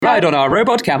ride on our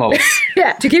robot camels.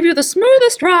 Yeah, to give you the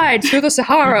smoothest ride through the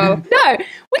Sahara. No, we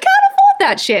can't afford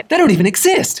that shit. They don't even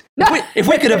exist. No. If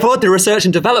we could afford the research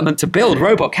and development to build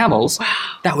robot camels,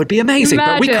 that would be amazing,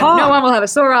 Imagine. but we can't. No one will have a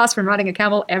sore ass from riding a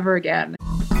camel ever again.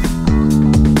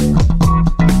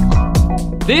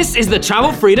 This is the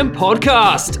Travel Freedom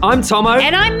Podcast. I'm Tomo.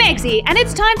 And I'm Megsy, and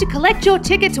it's time to collect your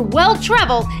ticket to world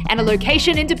travel and a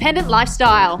location-independent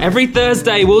lifestyle. Every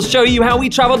Thursday, we'll show you how we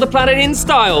travel the planet in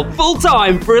style,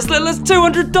 full-time, for as little as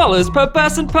 $200 per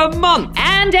person per month.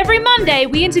 And every Monday,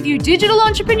 we interview digital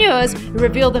entrepreneurs who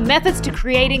reveal the methods to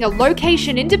creating a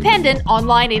location-independent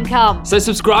online income. So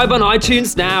subscribe on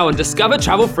iTunes now and discover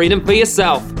travel freedom for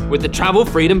yourself with the Travel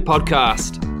Freedom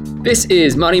Podcast. This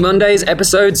is Money Mondays,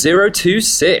 episode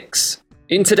 026.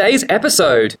 In today's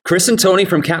episode, Chris and Tony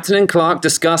from Captain & Clark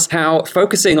discuss how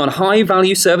focusing on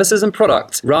high-value services and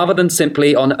products, rather than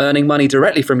simply on earning money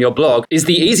directly from your blog, is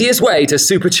the easiest way to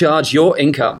supercharge your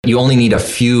income. You only need a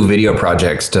few video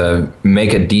projects to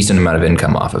make a decent amount of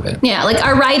income off of it. Yeah, like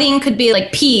our writing could be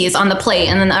like peas on the plate,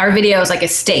 and then our video is like a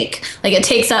steak. Like it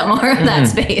takes up more of that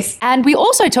space. And we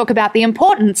also talk about the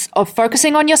importance of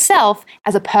focusing on yourself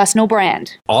as a personal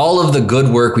brand. All of the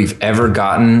good work we've ever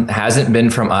gotten hasn't been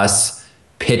from us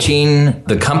pitching.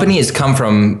 The company has come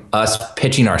from us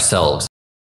pitching ourselves.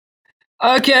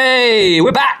 Okay,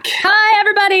 we're back. Hi,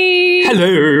 everybody!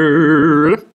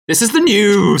 Hello. This is the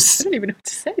news. I don't even know what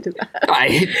to say to that.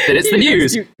 Right, then it's the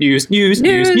news. News,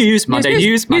 Monday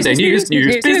news, business,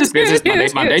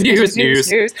 Monday news.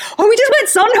 Oh, we just went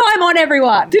Sondheim on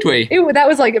everyone. Did we? That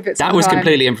was like a bit That was Sondheim.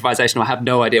 completely improvisational. I have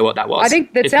no idea what that was. I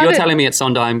think that if sounded- you're telling me it's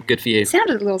Sondheim, good for you. It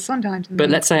sounded a little Sondheim to me. But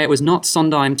let's say it was not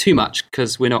Sondheim too much,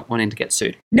 because we're not wanting to get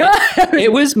sued. No!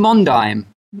 It was Mondheim.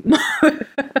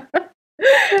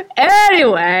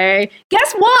 Anyway,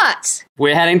 guess what?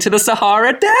 We're heading to the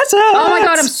Sahara Desert. Oh my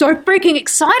god, I'm so freaking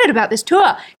excited about this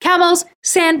tour. Camels,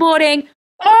 sandboarding,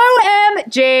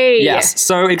 OMG! Yes,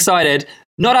 so excited.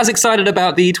 Not as excited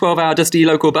about the 12-hour dusty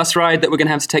local bus ride that we're going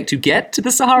to have to take to get to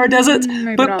the Sahara Desert,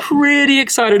 maybe but not. pretty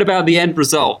excited about the end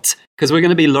result, because we're going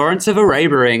to be Lawrence of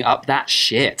Arabering up that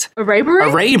shit.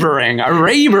 Arabering?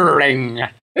 Arabering.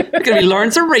 We're going to be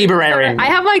Lawrence of Arabering. I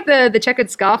have like the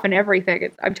checkered scarf and everything.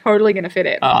 I'm totally going to fit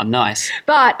in. Oh, nice.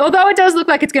 But although it does look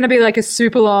like it's going to be like a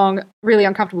super long, really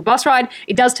uncomfortable bus ride,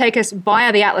 it does take us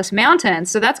via the Atlas Mountains.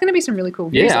 So that's going to be some really cool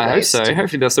views. Yeah, at I hope least. so.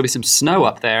 Hopefully there'll still be some snow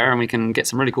up there and we can get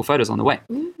some really cool photos on the way.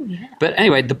 Ooh, yeah. But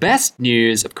anyway, the best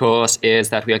news, of course,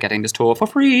 is that we are getting this tour for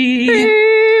free.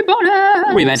 Free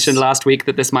bonus! We mentioned last week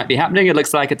that this might be happening. It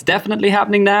looks like it's definitely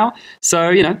happening now.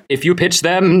 So, if you pitch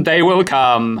them, they will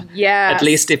come. Yes. At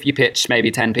least if you pitch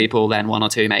maybe 10 people, then 1 or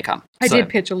 2 may come. I So, did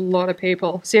pitch a lot of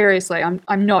people. Seriously,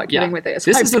 I'm not kidding Yeah. with this.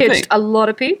 This I is the pitched thing. a lot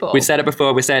of people. We've said it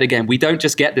before, we say it again. We don't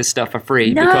just get this stuff for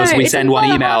free No, because we it's a send one lot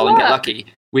of email hard and get work. lucky.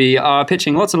 We are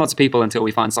pitching lots and lots of people until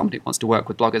we find somebody who wants to work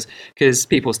with bloggers, because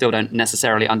people still don't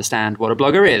necessarily understand what a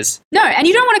blogger is. No, and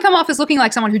you don't want to come off as looking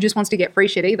like someone who just wants to get free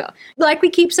shit either. Like we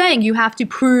keep saying, you have to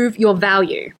prove your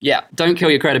value. Yeah, don't kill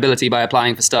your credibility by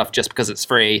applying for stuff just because it's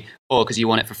free or because you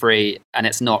want it for free and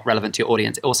it's not relevant to your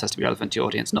audience. It also has to be relevant to your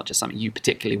audience, not just something you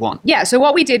particularly want. Yeah, so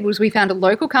what we did was we found a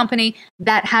local company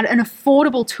that had an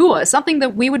affordable tour, something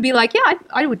that we would be like, yeah,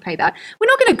 I would pay that. We're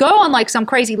not going to go on like some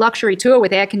crazy luxury tour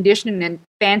with air conditioning and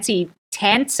fancy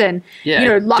tents and Yeah, it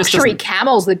just luxury doesn't-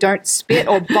 camels that don't spit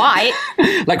or bite.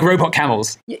 Like robot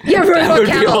camels. Yeah, robot That would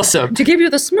be camels. awesome. To give you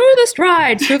the smoothest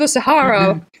ride through the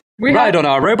Sahara. We Ride have- on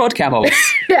our robot camels.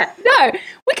 Yeah, no,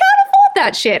 we can't afford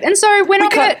that shit. And so we're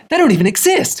not going to... They don't even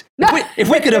exist. No. If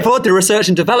we could afford the research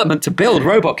and development to build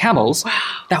robot camels,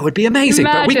 that would be amazing,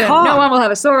 but we Imagine. can't. No one will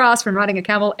have a sore ass from riding a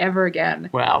camel ever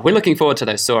again. Well, we're looking forward to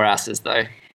those sore asses, though.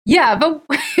 Yeah, but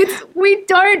we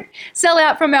don't sell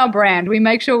out from our brand. We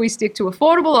make sure we stick to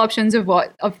affordable options of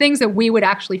things that we would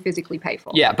actually physically pay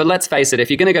for. Yeah, but let's face it,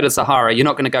 if you're going to go to Sahara, you're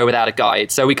not going to go without a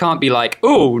guide. So we can't be like,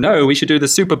 oh, no, we should do the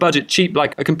super budget cheap,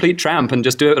 like a complete tramp and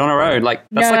just do it on our own. Like,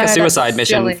 that's No, like a that's suicide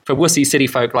mission. silly. For wussy city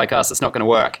folk like us, it's not going to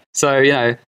work.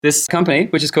 So, this company,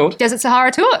 which is called Desert Sahara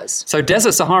Tours. So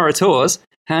Desert Sahara Tours,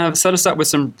 have set us up with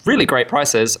some really great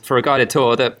prices for a guided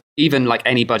tour that even like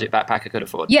any budget backpacker could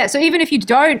afford. Yeah, so even if you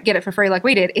don't get it for free like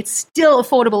we did, it's still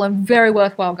affordable and very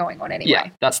worthwhile going on anyway. Yeah,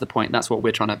 that's the point. That's what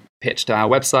we're trying to pitch to our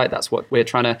website. That's what we're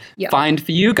trying to Yep. find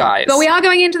for you guys. But we are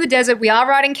going into the desert. We are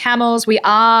riding camels. We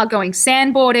are going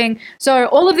sandboarding. So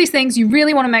all of these things, you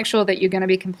really want to make sure that you're going to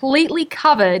be completely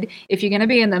covered if you're going to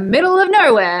be in the middle of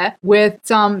nowhere with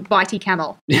some bitey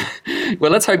camel.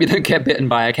 Well, let's hope you don't get bitten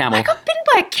by a camel. I got bitten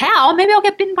by a cow. Maybe I'll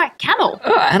get bitten by a camel.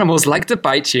 Oh, animals like to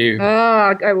bite you.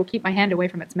 Oh, I will keep my hand away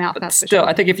from its mouth. That's for Still, sure.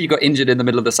 I think if you got injured in the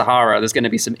middle of the Sahara, there's going to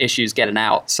be some issues getting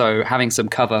out. So having some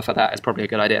cover for that is probably a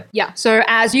good idea. Yeah, so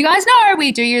as you guys know,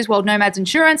 we do use World Nomads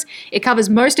Insurance. It covers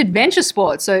most adventure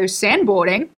sports, so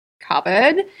sandboarding,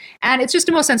 covered. And it's just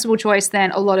a more sensible choice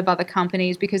than a lot of other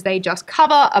companies because they just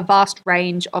cover a vast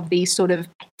range of these sort of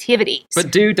activities.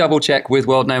 But do double check with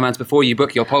World Nomads before you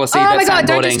book your policy. Oh that my God,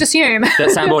 don't sandboarding- just assume.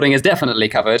 that sandboarding is definitely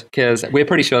covered because we're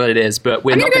pretty sure that it is, but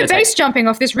we're I'm not going to going go to base jumping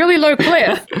off this really low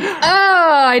cliff.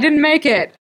 I didn't make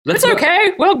it. Let's It's not-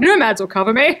 okay. Well, Nomads will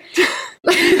cover me.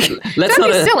 Let's Don't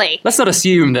not be silly. Let's not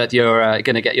assume that you're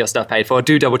going to get your stuff paid for.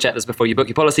 Do double check this before you book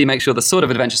your policy. Make sure the sort of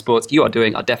adventure sports you are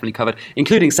doing are definitely covered,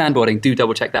 including sandboarding. Do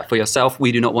double check that for yourself.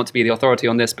 We do not want to be the authority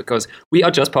on this because we are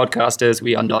just podcasters.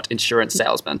 We are not insurance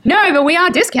salesmen. No, but we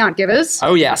are discount givers.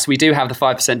 Oh yes, we do have the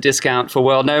 5% discount for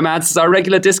World Nomads. It's our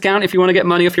regular discount if you want to get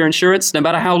money off your insurance. No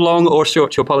matter how long or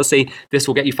short your policy, this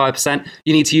will get you 5%.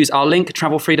 You need to use our link,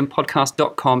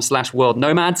 travelfreedompodcast.com/World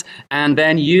Nomads, and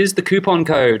then use the coupon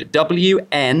code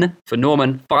WN for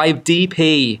Norman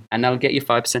 5DP, and that'll get you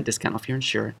 5% discount off your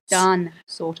insurance. Done.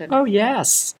 Sorted. Oh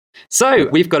yes. So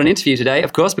we've got an interview today,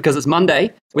 of course, because it's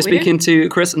Monday. We're We do. speaking to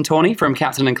Chris and Tawny from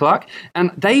Captain and Clark,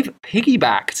 and they've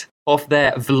piggybacked off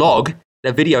their vlog,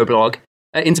 their video blog,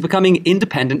 into becoming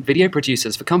independent video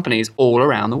producers for companies all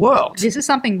around the world. This is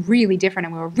something really different,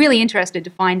 and we were really interested to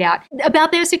find out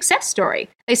about their success story.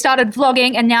 They started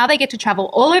vlogging, and now they get to travel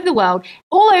all over the world,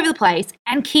 all over the place,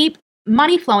 and keep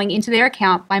money flowing into their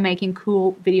account by making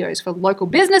cool videos for local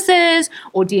businesses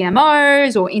or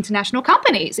DMOs or international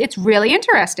companies. It's really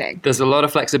interesting. There's a lot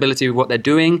of flexibility with what they're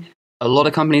doing. A lot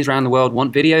of companies around the world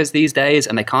want videos these days,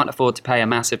 and they can't afford to pay a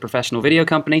massive professional video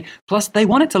company. Plus, they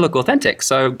want it to look authentic.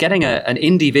 So getting an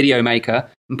indie video maker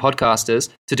and podcasters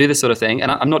to do this sort of thing, and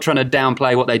I'm not trying to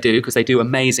downplay what they do because they do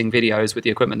amazing videos with the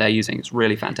equipment they're using. It's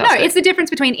really No, fantastic. it's the difference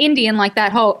between indie and like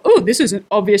that whole, oh, this is an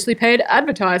obviously paid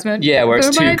advertisement. Yeah, where it's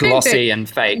for too my thing glossy thing. and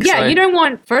fake. Yeah, So- you don't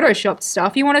want photoshopped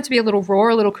stuff. You want it to be a little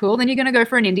raw, a little cool. Then you're going to go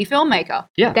for an indie filmmaker.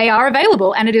 Yeah. They are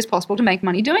available, and it is possible to make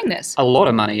money doing this. A lot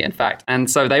of money, in fact.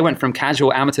 And so they went from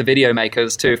casual amateur video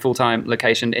makers to full-time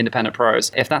location independent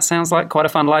pros. If that sounds like quite a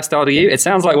fun lifestyle to you, it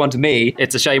sounds like one to me.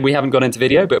 It's a shame we haven't gone into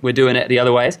video, but we're doing it the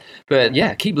other ways. But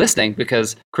yeah, keep listening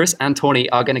because Chris and Tawny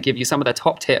are going to give you some of their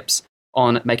top tips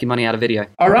on making money out of video.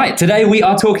 All right, today we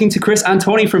are talking to Chris and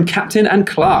Tawny from Captain and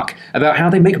Clark about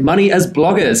how they make money as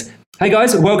bloggers. Hey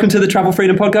guys, welcome to the Travel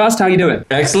Freedom Podcast. How you doing?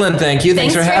 Excellent, thank you.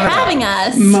 Thanks for having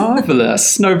us.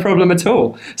 Marvelous, no problem at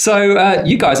all. So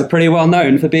you guys are pretty well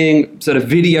known for being sort of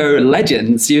video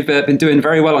legends. You've been doing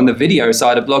very well on the video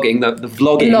side of blogging, the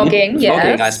vlogging. Vlogging,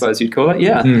 yes. I suppose you'd call it,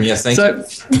 yeah. Yes, thank you.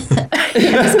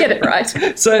 Let's get it right.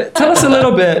 So tell us a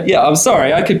little bit. Yeah, I'm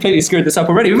sorry, I completely screwed this up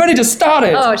already. We've only just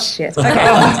started. Oh, shit. Okay.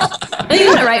 Well,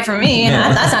 you got it right for me.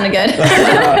 That sounded good.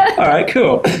 All right,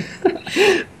 cool.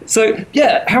 So,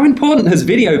 yeah, how important has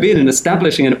video been in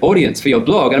establishing an audience for your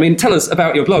blog? I mean, tell us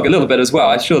about your blog a little bit as well.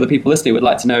 I'm sure the people listening would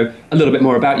like to know a little bit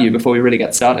more about you before we really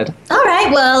get started. All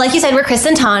right. Well, like you said, we're Chris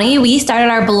and Tawny. We started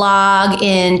our blog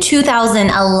in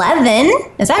 2011.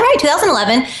 Is that right?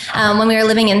 2011, when we were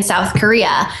living in South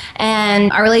Korea. And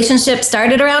our relationship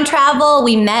started around travel.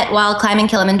 We met while climbing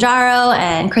Kilimanjaro,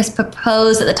 and Chris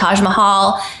proposed at the Taj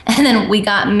Mahal. And then we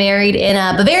got married in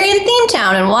a Bavarian theme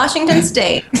town in Washington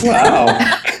State. Wow.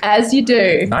 As you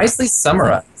do. Nicely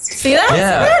summarized. See that?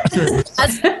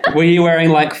 Yeah. Were you wearing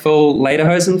like full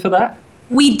lederhosen for that?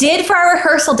 We did for our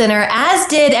rehearsal dinner, as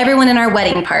did everyone in our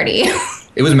wedding party.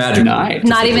 It was magical. Nice.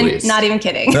 not say the even least.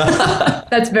 kidding.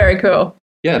 That's very cool.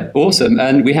 Yeah, awesome.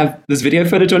 And we have this video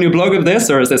footage on your blog of this,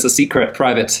 or is this a secret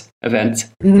private event?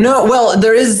 No, well,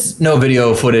 there is no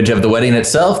video footage of the wedding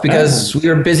itself because we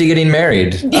were busy getting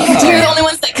married. You're the only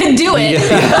ones that could do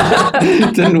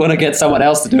it. Didn't want to get someone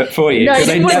else to do it for you. No, 'cause you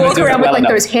they didn't want to never walk do it around with well like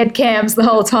enough. those head cams the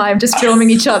whole time, just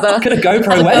filming each other. Could a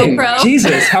GoPro wedding. GoPro.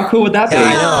 Jesus, how cool would that be?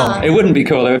 Yeah, I know. It wouldn't be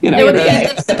cool. You know. It would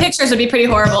be, the pictures would be pretty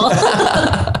horrible.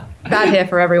 Bad hair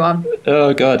for everyone.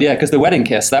 Oh god, yeah, because the wedding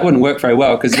kiss that wouldn't work very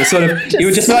well because you're sort of you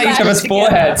would just like each other's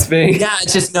foreheads being. Yeah,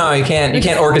 it's just no, you can't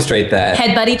orchestrate that.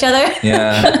 Headbutt each other.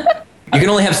 Yeah. You can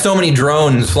only have so many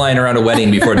drones flying around a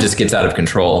wedding before it just gets out of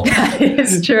control.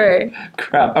 It's true.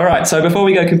 Crap. All right, so before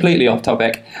we go completely off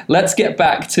topic, let's get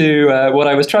back to what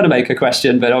I was trying to make a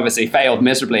question, but obviously failed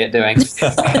miserably at doing.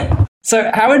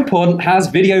 So how important has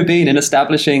video been in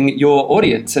establishing your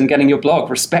audience and getting your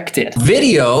blog respected?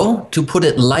 Video, to put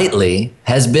it lightly,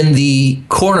 has been the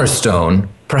cornerstone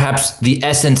perhaps the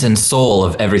essence and soul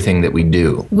of everything that we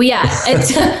do.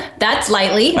 That's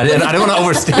lightly. I don't want to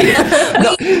overstate it.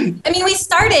 No. I mean, we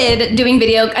started doing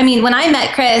video. I mean, when I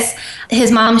met Chris,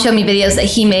 his mom showed me videos that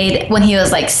he made when he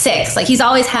was like 6. Like, he's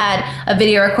always had a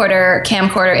video recorder,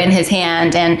 camcorder in his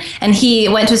hand, and he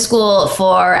went to school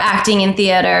for acting and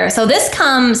theater. So this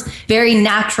comes very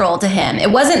natural to him.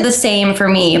 It wasn't the same for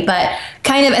me, but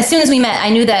kind of as soon as we met, I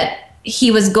knew that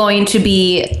he was going to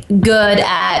be good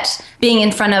at being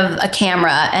in front of a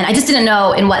camera, and I just didn't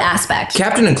know in what aspect.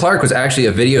 Captain and Clark was actually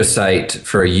a video site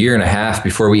for a year and a half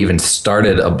before we even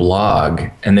started a blog,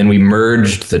 and then we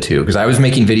merged the two because I was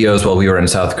making videos while we were in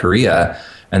South Korea,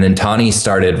 and then Tani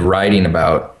started writing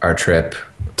about our trip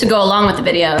to go along with the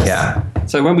videos. Yeah.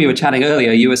 So when we were chatting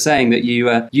earlier, you were saying that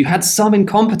you had some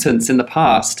incompetence in the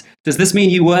past. Does this mean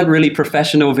you weren't really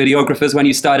professional videographers when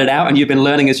you started out and you've been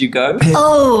learning as you go?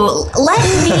 Oh,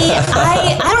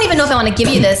 I don't even know if I want to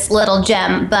give you this little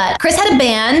gem, but Chris had a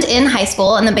band in high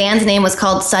school, and the band's name was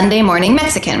called Sunday Morning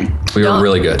Mexican. We were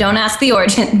really good. Don't ask the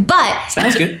origin, but...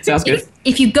 Sounds good. Sounds good.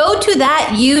 If you go to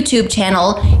that YouTube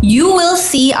channel, you will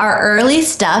see our early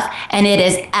stuff, and it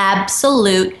is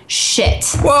absolute shit.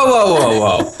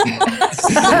 Whoa.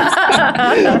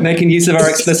 Making use of our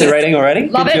explicit rating already.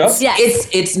 Love Good it. job. Yes.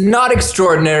 It's not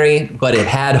extraordinary, but it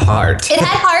had heart. It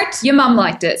had heart. Your mum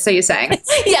liked it, so you're saying.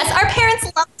 Yes, our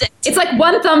parents loved it. It's like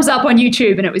 1 thumbs up on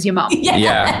YouTube and it was your mum.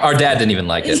 Yeah, our dad didn't even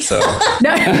like it, so.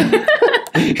 No.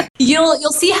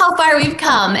 You'll see how far we've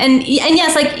come. And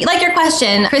yes, like your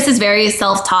question, Chris is very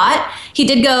self-taught. He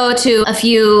did go to a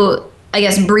few, I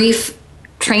guess, brief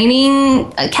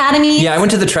training academies. Yeah, I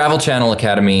went to the Travel Channel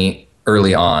Academy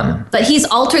early on. But he's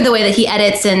altered the way that he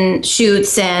edits and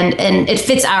shoots, and it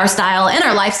fits our style and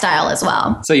our lifestyle as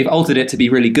well. So you've altered it to be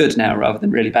really good now rather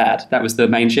than really bad. That was the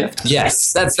main shift.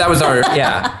 Yes, that was our,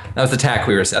 that was the tack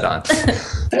we were set on.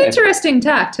 It's an interesting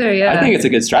tack too, yeah. I think it's a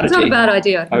good strategy. It's not a bad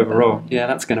idea. Overall. Yeah,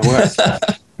 that's going to work.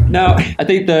 Now, I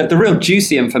think the real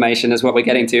juicy information is what we're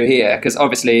getting to here, because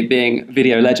obviously being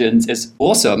video legends is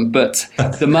awesome, but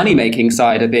the money-making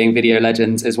side of being video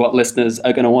legends is what listeners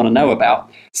are going to want to know about.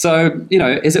 So,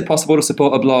 is it possible to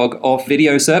support a blog of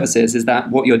video services? Is that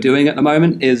what you're doing at the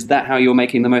moment? Is that how you're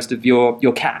making the most of your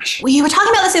cash? We were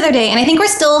talking about this the other day, and I think we're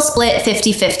still split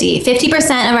 50-50.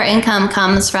 50% of our income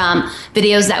comes from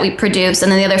videos that we produce, and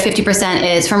then the other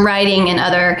 50% is from writing and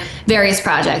other various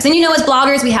projects. And as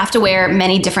bloggers, we have to wear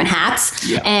many different hats,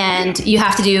 and you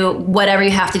have to do whatever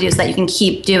you have to do so that you can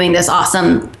keep doing this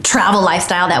awesome travel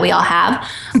lifestyle that we all have.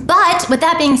 But with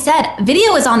that being said,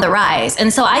 video is on the rise,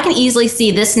 and so I can easily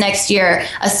see this next year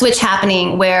a switch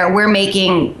happening where we're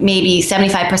making maybe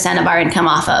 75% of our income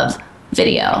off of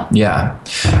video. Yeah.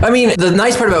 I mean, the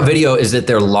nice part about video is that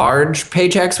they're large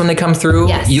paychecks when they come through.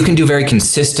 Yes. You can do very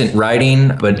consistent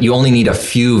writing, but you only need a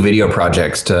few video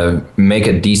projects to make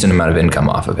a decent amount of income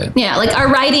off of it. Yeah, like our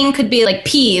writing could be like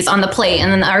peas on the plate, and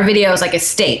then our video is like a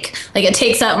steak. Like, it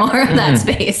takes up more of that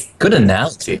space. Good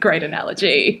analogy. Great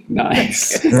analogy.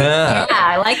 Nice. Yeah. Yeah,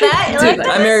 I like that. You like that?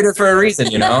 I married her for a reason,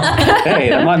 Hey,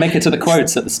 that might make it to the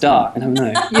quotes at the start. I don't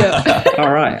know. Yeah.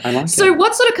 All right. I like So it.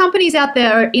 what sort of companies out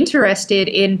there are interested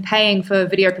in paying for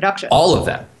video production? All of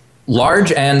them.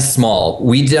 Large and small.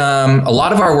 A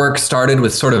lot of our work started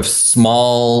with sort of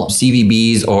small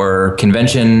CVBs or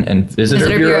convention and visitor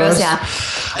bureaus. Yeah.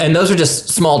 And those are just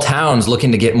small towns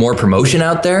looking to get more promotion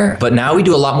out there. But now we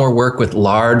do a lot more work with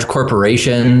large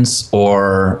corporations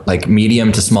or like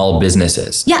medium to small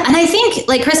businesses. Yeah, and I think,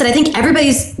 like Chris said, I think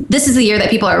this is the year that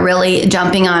people are really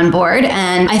jumping on board.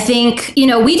 And I think,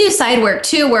 we do side work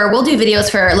too, where we'll do videos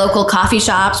for local coffee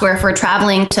shops, where if we're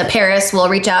traveling to Paris, we'll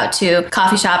reach out to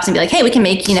coffee shops and be like, hey, we can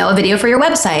make, a video for your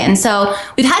website. And so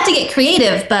we've had to get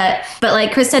creative, but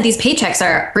like Chris said, these paychecks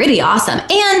are pretty awesome.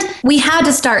 And we had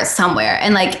to start somewhere.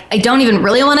 And I don't even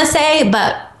really want to say,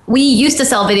 but we used to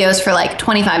sell videos for like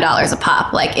 $25 a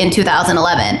pop, like in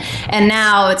 2011. And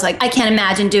now it's like, I can't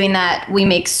imagine doing that. We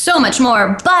make so much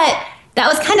more, but that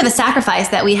was kind of a sacrifice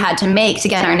that we had to make to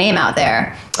get our name out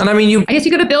there. And I mean, I guess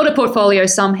you got to build a portfolio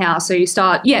somehow. So you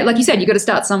start, like you said, you got to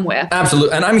start somewhere.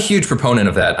 Absolutely. And I'm a huge proponent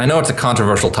of that. I know it's a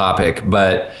controversial topic,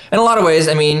 but in a lot of ways,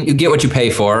 I mean, you get what you pay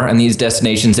for. And these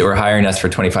destinations that were hiring us for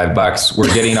 $25,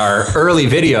 we're getting our early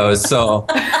videos. So,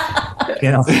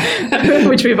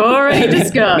 Which we've already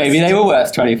discussed. Maybe they were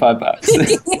worth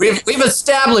 $25. we've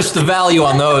established the value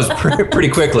on those pretty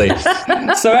quickly.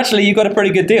 So actually, you got a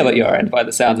pretty good deal at your end by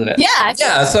the sounds of it. Yeah.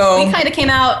 Yeah. So we kind of came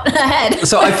out ahead.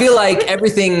 So I feel like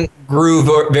everything grew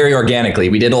very organically.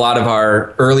 We did a lot of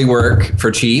our early work for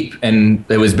cheap, and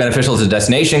it was beneficial to the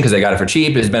destination because they got it for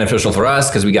cheap. It was beneficial for us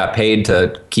because we got paid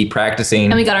to keep practicing.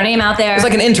 And we got our name out there. It's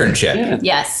like an internship. Yeah.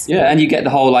 Yes. Yeah, and you get the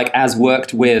whole like as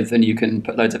worked with, and you can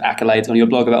put loads of accolades on your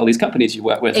blog about all these companies you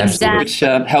work with, Exactly. which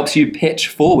helps you pitch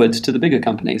forward to the bigger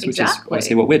companies, which is Exactly.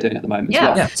 obviously what we're doing at the moment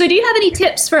Yeah. as well. So do you have any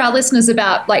tips for our listeners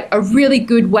about like a really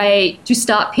good way to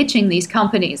start pitching these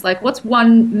companies? Like what's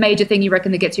one major thing you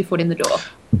reckon that gets your foot in the door?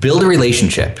 Build a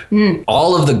relationship.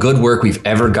 All of the good work we've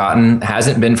ever gotten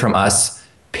hasn't been from us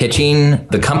pitching.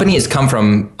 The company has come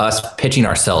from us pitching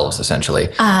ourselves, essentially.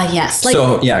 Yes.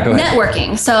 So, yeah, go ahead.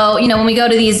 Networking. So, when we go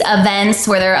to these events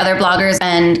where there are other bloggers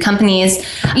and companies,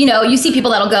 you see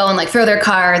people that'll go and like throw their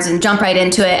cards and jump right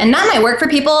into it. And that might work for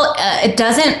people. It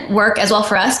doesn't work as well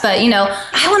for us. But,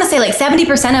 I want to say like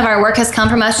 70% of our work has come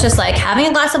from us just like having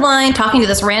a glass of wine, talking to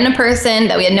this random person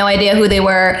that we had no idea who they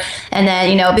were. And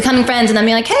then, becoming friends and then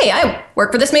being like, hey, I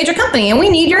work for this major company and we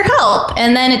need your help.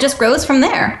 And then it just grows from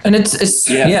there. And it's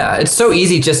so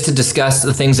easy just to discuss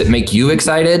the things that make you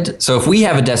excited. So if we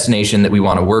have a destination that we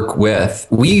want to work with,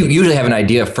 we usually have an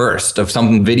idea first of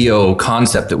some video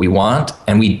concept that we want,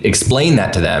 and we explain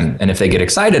that to them. And if they get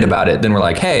excited about it, then we're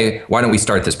like, hey, why don't we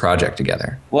start this project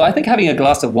together? Well, I think having a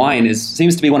glass of wine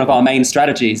seems to be one of our main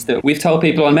strategies that we've told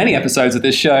people on many episodes of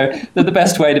this show that the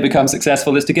best way to become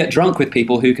successful is to get drunk with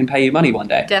people who can pay you money one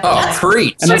day. Definitely. Oh,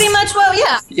 preach. And Pretty much, well,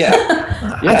 yeah.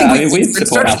 Yeah. I think we we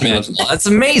support search alcoholism. That's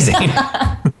amazing.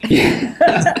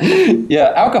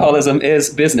 Yeah, alcoholism is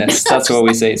business. That's what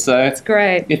we see. So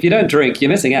Great. if you don't drink, you're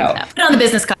missing out. Put it on the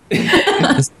business card.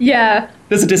 Yeah.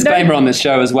 There's a disclaimer on this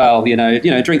show as well.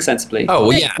 Drink sensibly. Oh,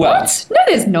 well, yeah. Well, No,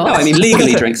 there's not. no, I mean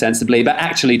legally drink sensibly, but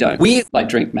actually don't. We-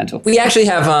 drink mental. We actually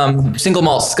have single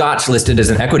malt scotch listed as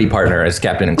an equity partner as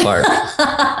Captain and Clark.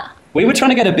 We were trying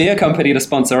to get a beer company to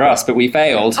sponsor us, but we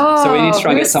failed. So we need to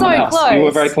try and we get were someone so else. close. We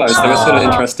were very close. They were sort of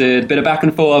interested, bit of back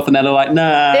and forth, and then they're like,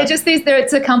 nah.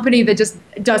 it's a company that just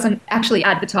doesn't actually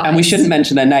advertise. And we shouldn't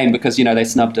mention their name because, they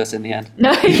snubbed us in the end.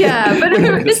 No, yeah, but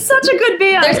it's such a good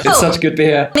beer. There's It's such good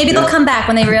beer. Maybe they'll come back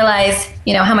when they realize,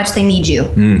 how much they need you.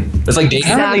 It's like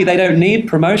dating. Apparently they don't need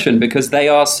promotion because they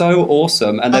are so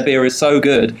awesome and their beer is so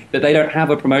good that they don't have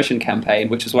a promotion campaign,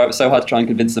 which is why it was so hard to try and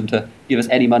convince them to give us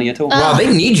any money at all. Wow,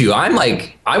 they need you. I'm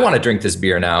like, I want to drink this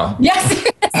beer now. Yes.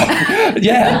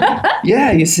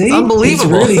 Yeah, you see?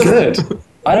 Unbelievable. It's really good.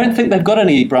 I don't think they've got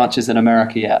any branches in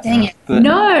America yet. Dang it. But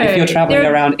No, if you're traveling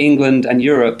they're- around England and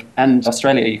Europe and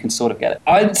Australia, you can sort of get it.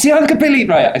 I'm completely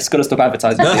right. I just got to stop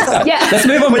advertising. Yeah. Let's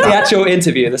move on with the actual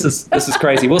interview. This is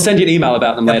crazy. We'll send you an email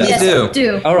about them later. Yes,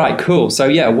 do. All right, cool. So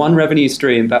one revenue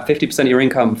stream, about 50% of your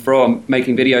income from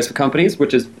making videos for companies,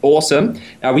 which is awesome.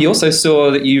 Now, we also saw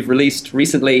that you've released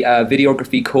recently a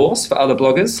videography course for other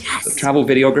bloggers, travel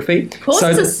videography.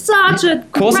 Courses are such a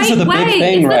courses great are the big way.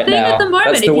 thing it's right the thing now. at the moment.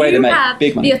 That's the if way you to make have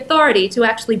big money. the authority to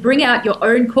actually bring out your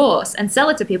own course and sell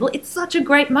it to people, it's such a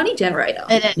great money generator.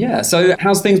 It is. Yeah, so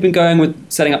how's things been going with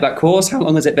setting up that course? How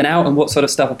long has it been out, and what sort of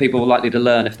stuff are people likely to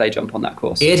learn if they jump on that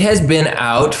course? It has been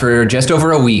out for just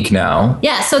over a week now.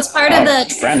 Yeah, so it's part of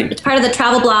brand new. it's part of the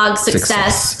Travel Blog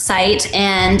Success site,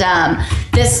 and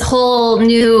this whole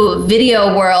new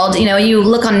video world. You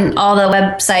look on all the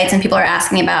websites, and people are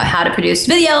asking about how to produce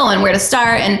video and where to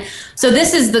start, and so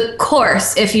this is the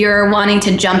course if you're wanting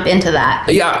to jump into that.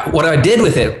 Yeah, what I did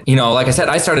with it, like I said,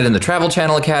 I started in the Travel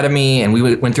Channel Academy, and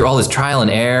we went through all this trial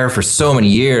and error for so many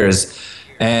years.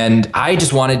 And I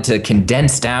just wanted to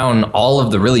condense down all of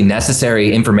the really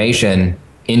necessary information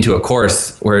into a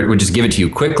course where it would just give it to you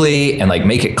quickly and like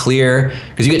make it clear,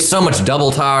 because you get so much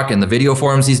double talk in the video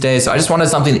forums these days. So I just wanted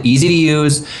something easy to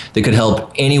use that could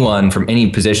help anyone from any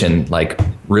position like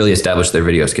really establish their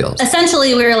video skills.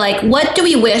 Essentially, we were like, what do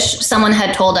we wish someone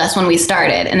had told us when we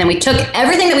started? And then we took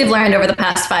everything that we've learned over the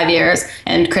past 5 years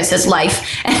and Chris's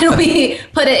life, and we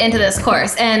put it into this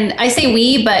course. And I say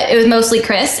we, but it was mostly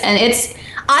Chris, and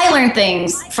I learned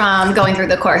things from going through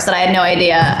the course that I had no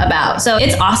idea about. So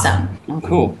it's awesome. Oh,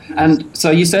 cool. And so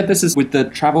you said this is with the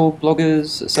Travel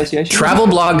Bloggers Association?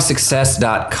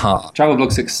 Travelblogsuccess.com. Travel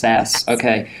Blog Success.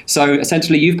 Okay. So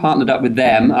essentially you've partnered up with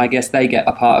them. I guess they get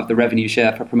a part of the revenue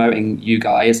share for promoting you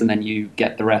guys, and then you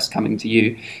get the rest coming to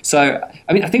you. So,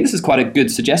 I think this is quite a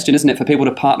good suggestion, isn't it, for people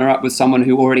to partner up with someone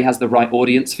who already has the right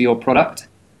audience for your product?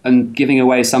 And giving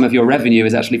away some of your revenue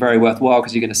is actually very worthwhile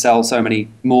because you're going to sell so many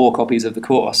more copies of the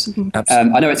course.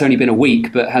 I know it's only been a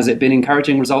week, but has it been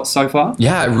encouraging results so far?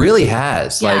 Yeah, it really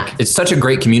has. Yeah. Like, it's such a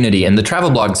great community, and the Travel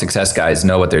Blog Success guys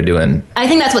know what they're doing. I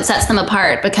think that's what sets them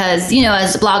apart because,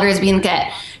 as bloggers, we can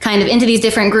get kind of into these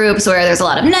different groups where there's a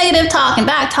lot of negative talk and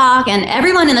back talk, and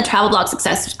everyone in the Travel Blog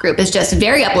Success group is just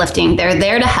very uplifting. They're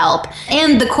there to help.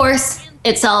 And the course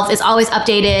itself is always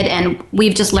updated, and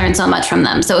we've just learned so much from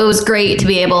them. So it was great to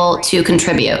be able to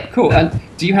contribute. Cool. And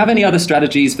do you have any other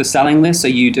strategies for selling this? Are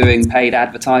you doing paid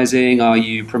advertising? Are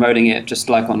you promoting it just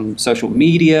like on social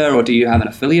media, or do you have an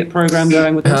affiliate program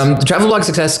going with this? The Travel Blog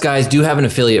Success guys do have an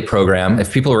affiliate program.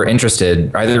 If people are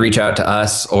interested, either reach out to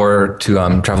us or to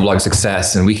Travel Blog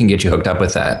Success, and we can get you hooked up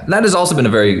with that. That has also been a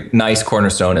very nice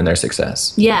cornerstone in their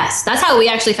success. Yes, that's how we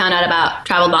actually found out about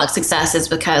Travel Blog Success, is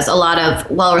because a lot of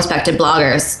well-respected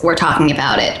bloggers were talking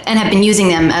about it and have been using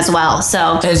them as well.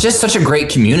 So And it's just such a great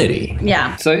community.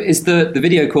 yeah. So is the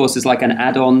video course is like an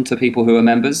add-on to people who are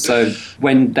members? So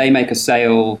when they make a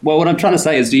sale, well, what I'm trying to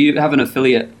say is, do you have an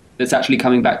affiliate that's actually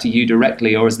coming back to you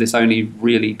directly, or is this only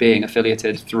really being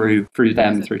affiliated through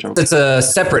them, through Travel? It's a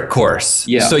separate course.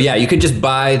 Yeah. So yeah, you could just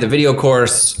buy the video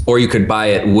course, or you could buy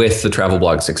it with the Travel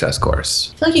Blog Success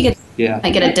course. I feel like you Yeah.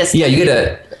 get a discount. Yeah, you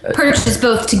get Purchase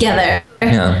both together.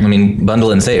 yeah, I mean,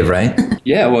 bundle and save, right?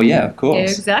 Yeah, well, yeah, of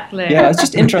course. Exactly. Yeah, I was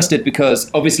just interested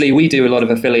because obviously we do a lot of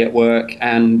affiliate work,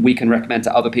 and we can recommend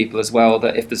to other people as well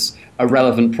that if there's a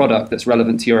relevant product that's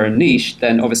relevant to your own niche,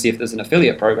 then obviously if there's an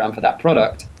affiliate program for that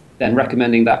product, then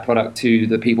recommending that product to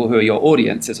the people who are your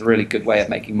audience is a really good way of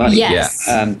making money. Yes.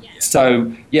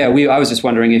 So yeah, I was just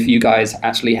wondering if you guys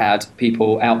actually had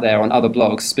people out there on other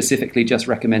blogs specifically just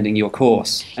recommending your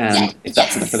course, and if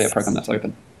that's an affiliate program that's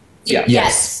open. Yeah.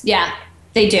 Yes. Yeah.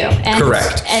 They do. And,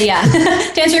 Correct. Yeah.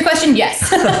 To answer your question, yes.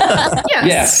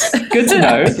 Yes. Good to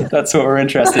know. That's what we're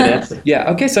interested in. Yeah.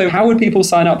 Okay. So how would people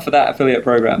sign up for that affiliate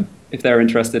program if they're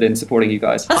interested in supporting you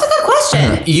guys? That's a good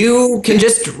question. You can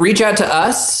just reach out to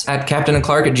us at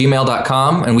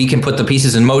captainandclark@gmail.com, and we can put the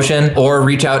pieces in motion, or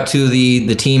reach out to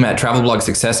the team at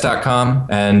travelblogsuccess.com,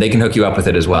 and they can hook you up with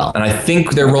it as well. And I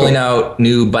think they're rolling out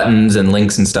new buttons and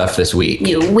links and stuff this week.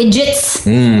 New widgets.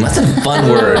 That's a fun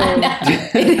word.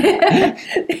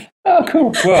 Oh,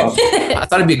 cool. Well, I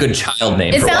thought it'd be a good child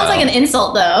name. It for a sounds while. like an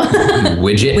insult, though.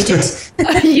 Widget.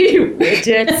 You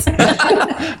widgets.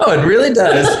 Oh, it really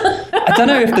does. I don't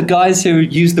know if the guys who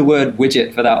use the word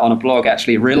widget for that on a blog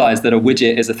actually realize that a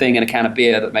widget is a thing in a can of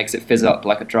beer that makes it fizz up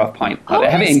like a draft pint. Like, they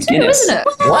have it in It's true, Guinness. isn't it?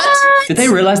 What? Did they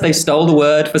realize they stole the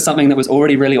word for something that was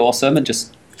already really awesome and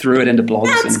just threw it into blogs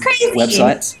That's and crazy.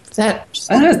 websites? Is that?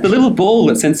 I don't know, it's the little ball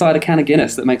that's inside a can of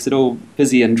Guinness that makes it all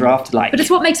fizzy and draft-like. But it's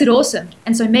what makes it awesome.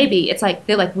 And so maybe it's like,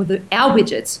 they're like, well, our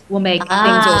widgets will make things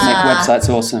awesome. Make websites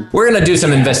awesome. We're gonna do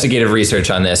some investigative research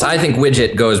on this. I think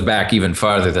widget goes back even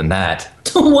farther than that.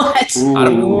 What? I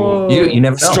don't, you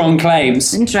never know. Strong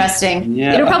claims. Interesting.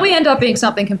 Yeah. It'll probably end up being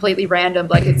something completely random,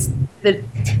 like it's the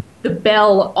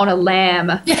bell on a lamb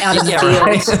out in the field.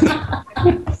 right.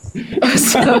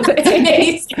 So,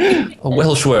 A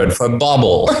Welsh word for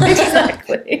bobble.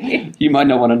 exactly. You might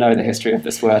not want to know the history of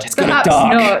this word. It's got Perhaps a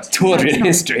dark, not. torrid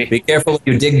history. Be careful if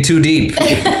you dig too deep.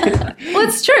 Well,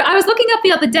 it's true. I was looking up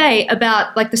the other day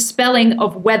about like the spelling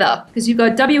of weather, because you've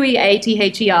got WEATHER,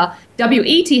 WETHER,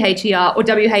 or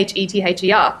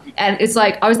WHETHER. And it's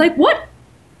like, I was like, what?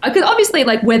 Because obviously,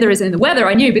 like, weather is in the weather,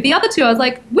 I knew. But the other two, I was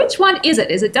like, which one is it?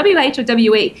 Is it WH or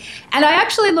WE? And I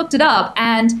actually looked it up.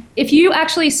 And if you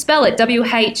actually spell it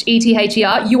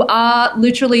WHETHER, you are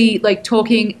literally, like,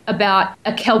 talking about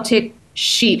a Celtic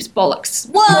sheep's bollocks.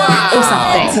 Whoa! Or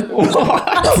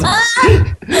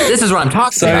something. This is what I'm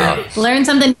talking about. Learn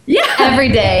something Yeah. every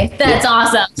day. That's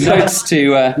awesome. Notes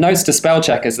to spell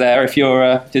checkers there. If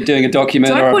you're doing a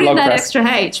document or Don't a put in blog that press, extra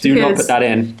H. do not because put that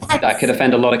in. That could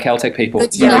offend a lot of Celtic people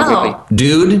Good to very know. quickly.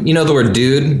 Dude, you know the word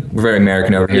dude? We're very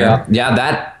American over here. Yeah. Yeah,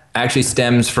 that actually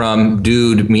stems from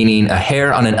dude meaning a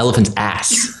hair on an elephant's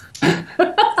ass.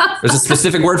 There's a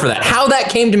specific word for that. How that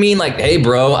came to mean, like, hey,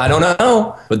 bro, I don't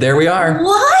know. But there we are.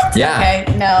 What? Yeah.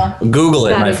 Okay, no. Google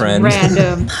it, That my is friend.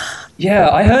 random. Yeah,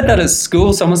 I heard that at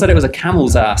school. Someone said it was a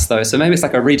camel's ass, though. So maybe it's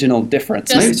like a regional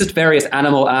difference. Maybe it's just various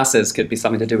animal asses could be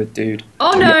something to do with dude.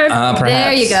 Oh no. Perhaps.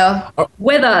 There you go.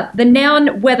 Weather. The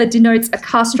noun weather denotes a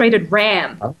castrated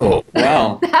ram. Oh,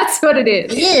 Wow. That's what it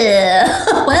is. Yeah.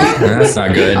 Well, that's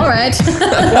not good. all right.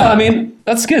 Well, I mean,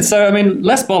 that's good. So, I mean,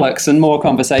 less bollocks and more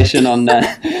conversation on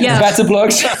back to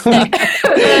blogs.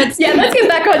 Yeah, let's get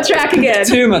back on track again.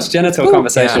 Too much genital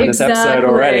conversation in this episode Exactly.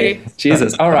 already.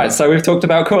 Jesus. All right. So we've talked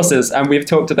about courses and we've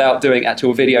talked about doing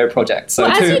actual video projects. So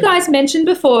Well, as you guys mentioned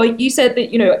before, you said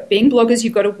that, you know, being bloggers,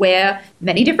 you've got to wear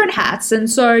many different hats. And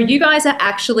so you guys are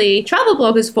actually travel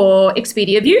bloggers for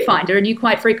Expedia Viewfinder, and you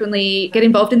quite frequently get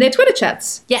involved in their Twitter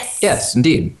chats. Yes. Yes,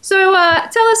 indeed. So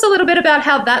tell us a little bit about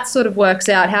how that sort of works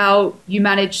out, how you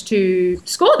manage to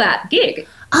score that gig.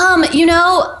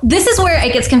 This is where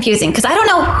it gets confusing because I don't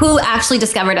know who actually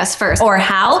discovered us first or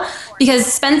how, because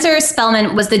Spencer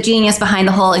Spellman was the genius behind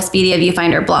the whole Expedia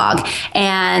Viewfinder blog.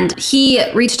 And he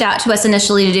reached out to us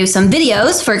initially to do some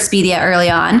videos for Expedia early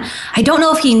on. I don't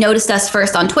know if he noticed us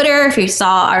first on Twitter, if he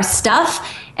saw our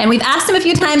stuff. And we've asked him a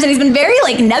few times, and he's been very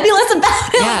nebulous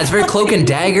about it. Yeah, it's very cloak and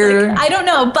dagger. I don't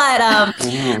know, but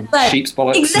sheep's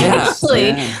bollocks. Exactly.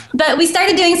 Yeah. But we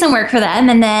started doing some work for them,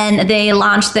 and then they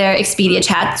launched their Expedia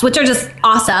chats, which are just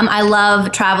awesome. I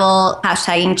love travel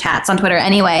hashtagging chats on Twitter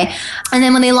anyway. And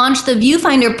then when they launched the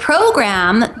Viewfinder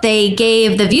program, they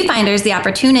gave the viewfinders the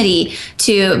opportunity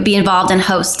to be involved and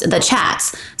host the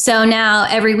chats. So now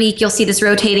every week you'll see this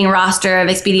rotating roster of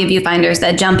Expedia viewfinders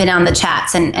that jump in on the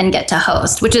chats and get to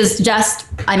host, which is just,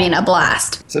 a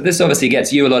blast. So this obviously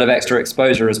gets you a lot of extra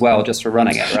exposure as well, just for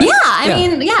running it, right?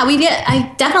 Yeah, we get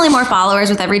definitely more followers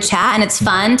with every chat, and it's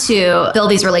fun to build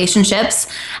these relationships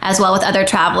as well with other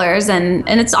travelers, and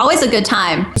it's always a good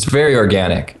time. It's very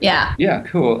organic. Yeah. Yeah,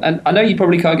 cool. And I know you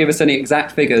probably can't give us any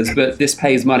exact figures, but this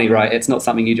pays money, right? It's not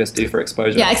something you just do for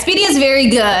exposure. Yeah, Expedia is very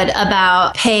good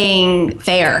about paying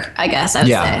fair, I guess I would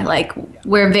say.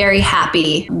 We're very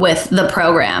happy with the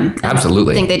program.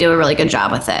 Absolutely. I think they do a really good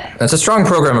job with it. It's a strong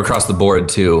program across the board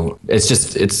too.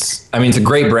 It's a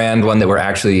great brand, one that we're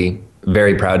actually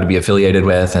very proud to be affiliated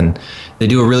with, and they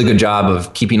do a really good job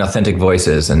of keeping authentic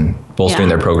voices and bolstering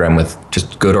their program with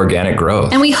just good organic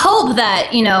growth. And we hope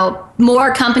that,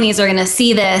 more companies are going to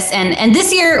see this, and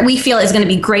this year we feel is going to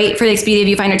be great for the Expedia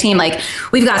Viewfinder team.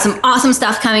 We've got some awesome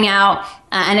stuff coming out.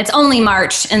 And it's only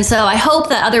March. And so I hope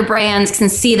that other brands can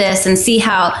see this and see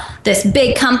how this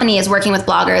big company is working with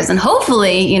bloggers, and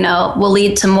hopefully, will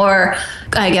lead to more,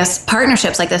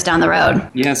 partnerships like this down the road.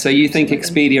 Yeah, so you think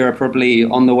Expedia are probably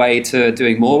on the way to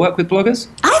doing more work with bloggers?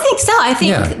 I think so. I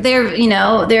think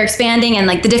they're expanding, and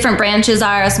the different branches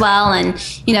are as well. And,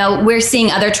 we're seeing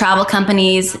other travel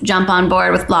companies jump on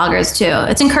board with bloggers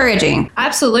too. It's encouraging.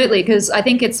 Absolutely, because I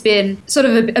think it's been sort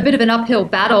of a bit of an uphill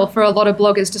battle for a lot of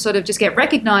bloggers to sort of just get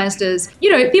recognized as,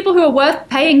 people who are worth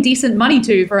paying decent money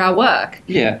to for our work.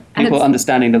 Yeah, people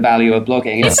understanding the value of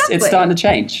blogging. It's starting to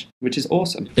change, which is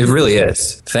awesome. It really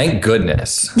is. Thank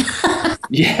goodness.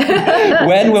 Yeah.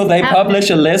 When will they publish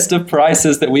a list of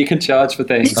prices that we can charge for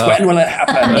things? When will it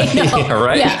happen? Yeah,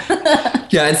 right?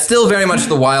 Yeah, it's still very much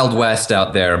the Wild West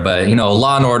out there, but,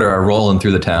 law and order are rolling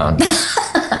through the town.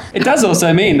 It does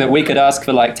also mean that we could ask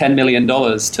for $10 million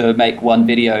to make one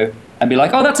video and be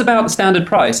like, oh, that's about the standard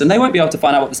price. And they won't be able to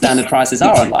find out what the standard prices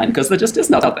are online because there just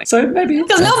is nothing. So maybe...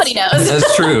 Because nobody knows.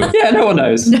 That's true. Yeah, no one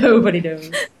knows. Nobody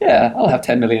knows. Yeah, I'll have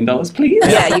 $10 million, please.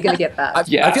 Yeah, you're going to get that. I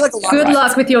feel like Good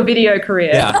luck with your video career.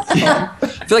 Yeah. I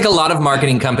feel like a lot of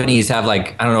marketing companies have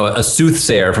a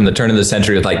soothsayer from the turn of the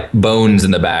century with bones in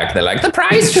the back. They're like, the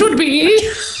price should be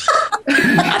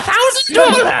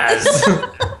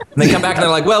 $1,000. And they come back and they're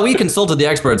like, well, we consulted the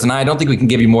experts and I don't think we can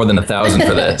give you more than $1,000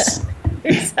 for this.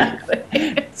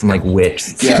 Exactly. Some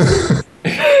witch. Yeah.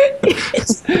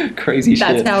 Crazy shit.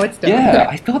 That's how it's done. Yeah,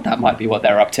 I thought that might be what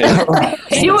they're up to.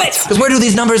 Do it! Because where do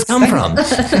these numbers come from?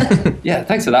 Yeah,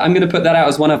 thanks for that. I'm going to put that out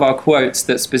as one of our quotes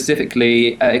that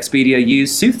specifically Expedia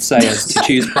use soothsayers to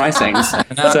choose pricings.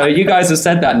 So you guys have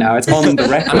said that now. It's on the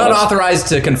record. I'm not authorized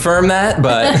to confirm that,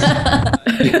 but...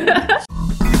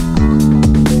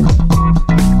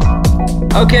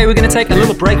 Okay, we're going to take a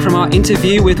little break from our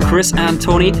interview with Chris and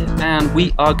Tony, and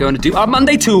we are going to do our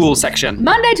Monday Tools section.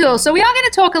 Monday Tools. So we are going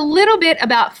to talk a little bit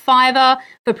about Fiverr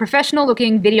for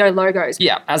professional-looking video logos.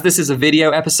 Yeah, as this is a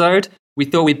video episode, we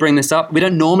thought we'd bring this up. We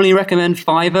don't normally recommend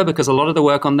Fiverr because a lot of the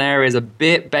work on there is a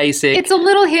bit basic. It's a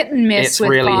little hit and miss. It's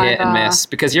with really Fiverr. hit and miss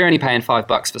because you're only paying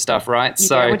 $5 for stuff, right? You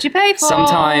get what you pay for.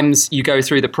 Sometimes you go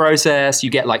through the process, you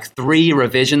get 3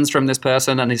 revisions from this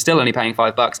person, and they're still only paying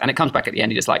 $5, and it comes back at the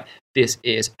end. You're just like, this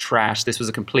is trash. This was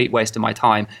a complete waste of my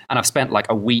time, and I've spent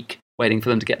a week waiting for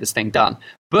them to get this thing done.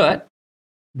 But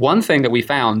one thing that we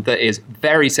found that is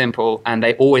very simple and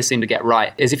they always seem to get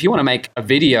right is if you want to make a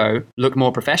video look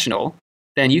more professional,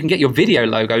 then you can get your video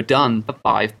logo done for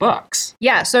 $5.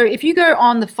 Yeah, so if you go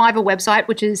on the Fiverr website,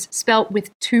 which is spelt with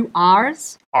 2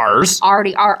 R's. R's.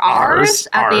 Already are R's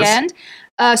at the end.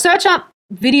 Search up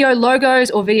video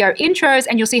logos or video intros,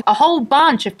 and you'll see a whole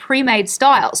bunch of pre-made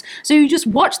styles. So you just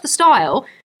watch the style,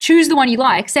 choose the one you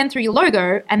like, send through your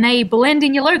logo, and they blend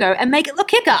in your logo and make it look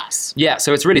kick-ass. Yeah,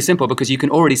 so it's really simple because you can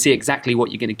already see exactly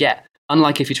what you're going to get.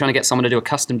 Unlike if you're trying to get someone to do a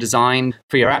custom design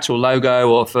for your actual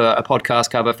logo or for a podcast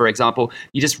cover, for example,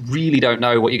 you just really don't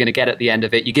know what you're going to get at the end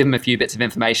of it. You give them a few bits of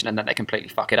information and then they completely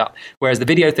fuck it up. Whereas the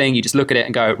video thing, you just look at it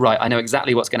and go, right, I know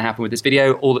exactly what's going to happen with this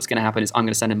video. All that's going to happen is I'm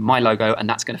going to send them my logo and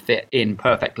that's going to fit in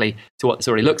perfectly to what this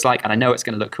already looks like. And I know it's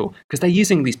going to look cool because they're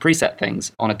using these preset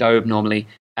things on Adobe normally.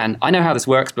 And I know how this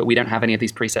works, but we don't have any of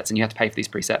these presets and you have to pay for these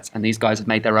presets. And these guys have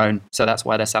made their own. So that's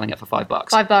why they're selling it for $5.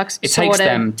 $5. It takes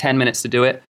them 10 minutes to do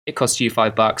it. It costs you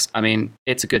 $5. I mean,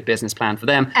 it's a good business plan for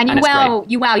them. And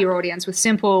you wow your audience with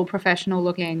simple, professional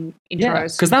looking intros. Yeah,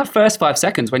 because that first 5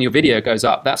 seconds when your video goes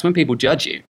up, that's when people judge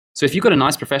you. So if you've got a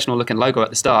nice professional looking logo at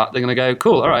the start, they're going to go,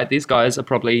 cool, all right, these guys are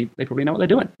probably know what they're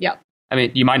doing. Yeah. I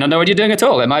mean, you might not know what you're doing at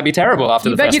all. It might be terrible after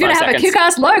the first 5 seconds. But you're going to have a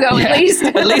kick-ass logo at least.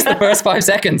 At least the first 5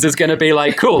 seconds is going to be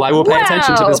like, cool, I will pay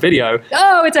attention to this video.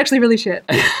 Oh, it's actually really shit.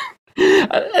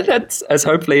 That's as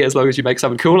hopefully as long as you make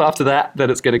something cool after that, then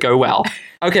it's going to go well.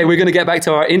 Okay, we're going to get back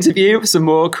to our interview, some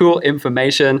more cool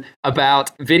information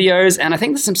about videos, and I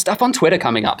think there's some stuff on Twitter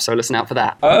coming up, so listen out for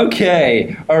that.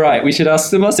 Okay, all right, we should ask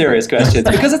some more serious questions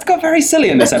because it's got very silly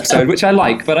in this episode, which I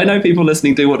like, but I know people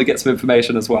listening do want to get some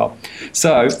information as well.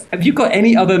 So, have you got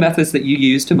any other methods that you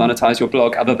use to monetize your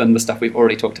blog other than the stuff we've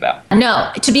already talked about?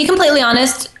 No, to be completely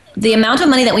honest, the amount of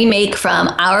money that we make from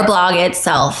our blog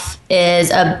itself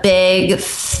is a big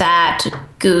fat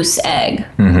goose egg.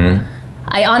 Mm-hmm.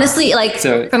 I honestly,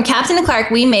 from Captain and Clark,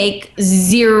 we make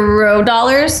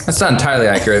 $0. That's not entirely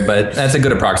accurate, but that's a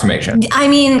good approximation. I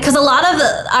mean, because a lot of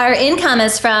our income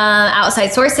is from outside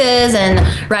sources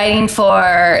and writing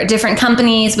for different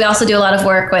companies. We also do a lot of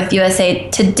work with USA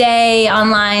Today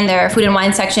online, their food and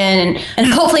wine section, and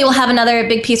hopefully we'll have another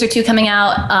big piece or two coming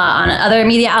out on other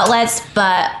media outlets,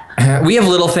 but we have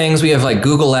little things. We have like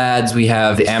Google Ads. We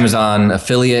have the Amazon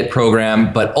affiliate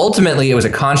program. But ultimately, it was a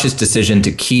conscious decision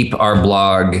to keep our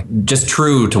blog just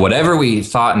true to whatever we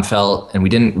thought and felt. And we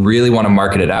didn't really want to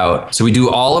market it out. So we do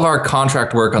all of our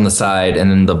contract work on the side. And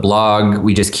then the blog,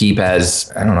 we just keep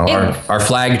as, I don't know, our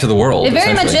flag to the world. It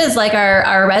very much is like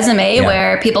our resume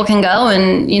where people can go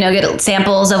and, get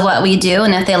samples of what we do.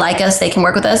 And if they like us, they can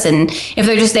work with us. And if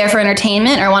they're just there for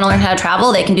entertainment or want to learn how to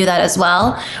travel, they can do that as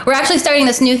well. We're actually starting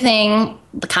this new thing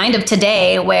kind of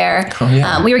today where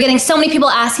we were getting so many people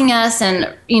asking us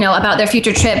and about their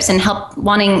future trips and help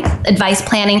wanting advice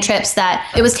planning trips that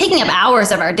it was taking up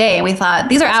hours of our day, and we thought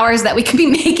these are hours that we could be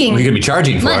making we could be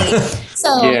charging money for.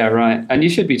 So yeah, right. And you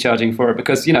should be charging for it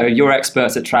because you're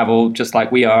experts at travel just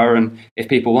like we are, and if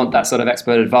people want that sort of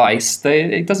expert advice,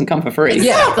 it doesn't come for free.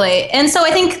 Exactly. And so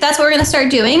I think that's what we're going to start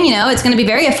doing. It's going to be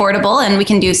very affordable, and we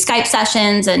can do Skype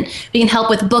sessions and we can help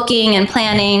with booking and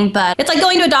planning, but it's like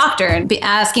going to a doctor and be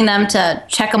asking them to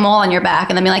check a mole on your back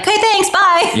and then be like, hey, thanks,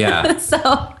 bye. Yeah.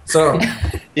 So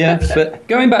yeah, but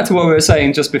going back to what we were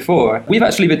saying just before, we've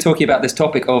actually been talking about this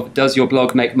topic of does your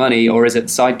blog make money or is it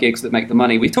side gigs that make the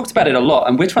money? We've talked about it a lot,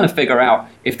 and we're trying to figure out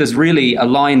if there's really a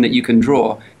line that you can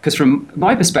draw. Because from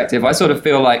my perspective, I sort of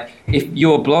feel like if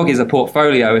your blog is a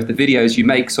portfolio, if the videos you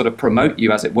make sort of promote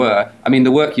you, as it were, I mean,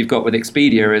 the work you've got with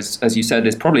Expedia is, as you said,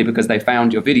 is probably because they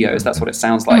found your videos. That's what it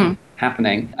sounds like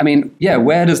happening. I mean, yeah,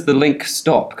 where does the link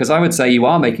stop? Because I would say you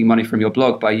are making money from your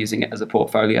blog by using it as a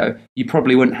portfolio. You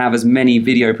probably wouldn't have as many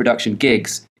video production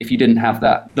gigs if you didn't have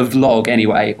that, the vlog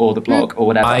anyway, or the blog or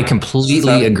whatever. I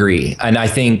completely agree. And I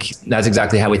think that's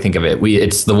exactly how we think of it.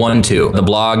 It's the 1-2. The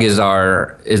blog is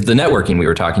the networking we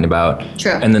were talking about.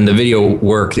 True. And then the video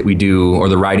work that we do or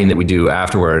the writing that we do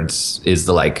afterwards is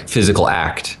the physical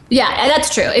act. Yeah,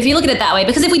 that's true. If you look at it that way,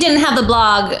 because if we didn't have the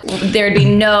blog, there'd be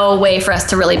no way for us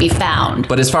to really be found.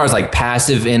 But as far as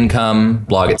passive income,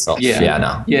 blog itself.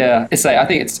 No. Yeah. I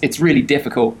think it's really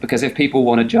difficult because if people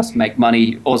want to just make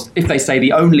money, or if they say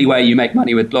the only way you make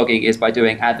money with blogging is by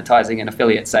doing advertising and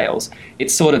affiliate sales,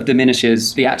 it sort of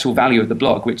diminishes the actual value of the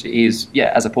blog, which is,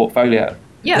 as a portfolio.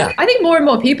 Yeah, I think more and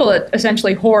more people are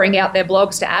essentially whoring out their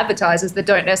blogs to advertisers that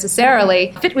don't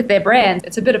necessarily fit with their brand.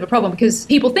 It's a bit of a problem because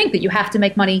people think that you have to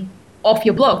make money off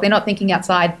your blog. They're not thinking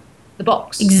outside the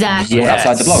box. Exactly. Yes.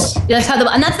 Outside the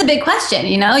blog. And that's the big question,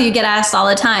 you get asked all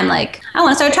the time, I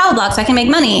want to start a travel blog so I can make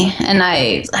money. And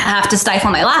I have to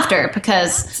stifle my laughter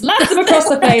because slaps them across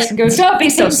the face and goes, don't be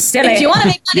so silly. If you want to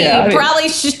make money, you probably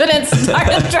shouldn't start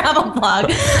a travel blog.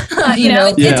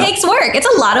 It takes work. It's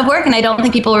a lot of work. And I don't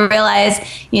think people realize,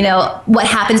 what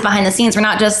happens behind the scenes. We're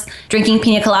not just drinking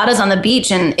pina coladas on the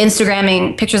beach and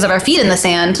Instagramming pictures of our feet in the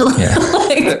sand.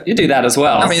 Yeah. You do that as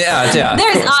well. I mean, yeah.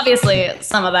 There's obviously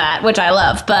some of that, which I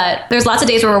love, but there's lots of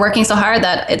days where we're working so hard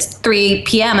that it's 3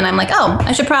 p.m. and I'm like,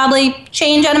 I should probably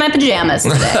change out of my pajamas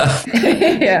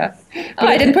today. Yeah. Oh,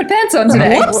 I didn't put pants on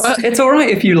today. It's all right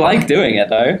if you like doing it,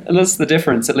 though. And that's the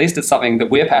difference. At least it's something that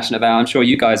we're passionate about. I'm sure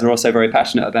you guys are also very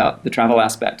passionate about the travel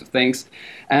aspect of things.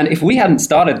 And if we hadn't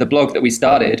started the blog that we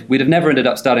started, we'd have never ended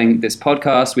up starting this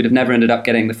podcast. We'd have never ended up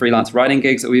getting the freelance writing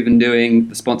gigs that we've been doing,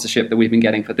 the sponsorship that we've been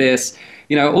getting for this.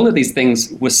 You know, all of these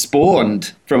things were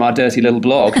spawned from our dirty little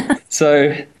blog.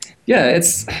 So, yeah,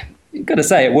 you've got to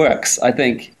say it works, I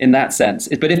think, in that sense.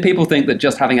 But if people think that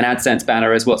just having an AdSense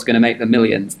banner is what's going to make them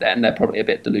millions, then they're probably a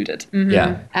bit deluded. Mm-hmm.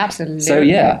 Yeah. Absolutely. So,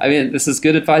 yeah, I mean, this is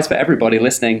good advice for everybody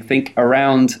listening. Think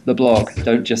around the blog.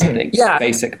 Don't just think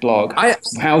basic blog.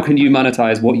 How can you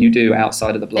monetize what you do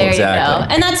outside of the blog? There you go.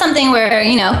 And that's something where,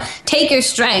 take your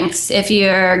strengths. If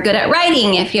you're good at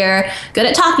writing, if you're good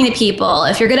at talking to people,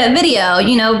 if you're good at video,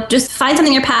 just find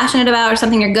something you're passionate about or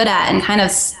something you're good at and kind of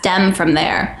stem from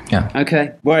there. Yeah.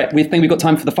 Okay. Right. We think we've got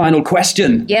time for the final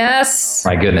question. Yes.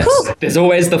 My goodness. There's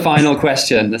always the final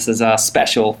question. This is our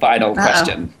special final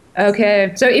question.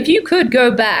 Okay. So if you could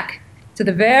go back to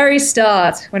the very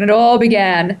start when it all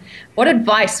began, what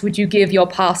advice would you give your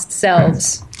past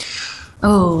selves?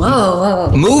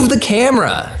 Move the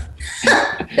camera.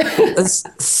 This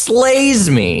slays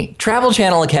me. Travel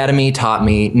Channel Academy taught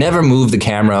me never move the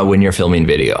camera when you're filming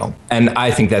video. And I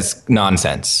think that's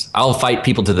nonsense. I'll fight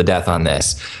people to the death on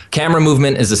this. Camera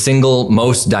movement is the single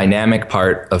most dynamic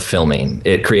part of filming.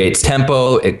 It creates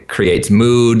tempo, it creates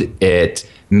mood, it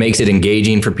makes it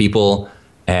engaging for people.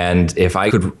 And if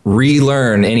I could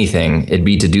relearn anything, it'd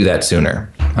be to do that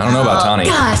sooner. I don't know about Tawny.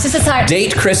 Gosh, this is hard.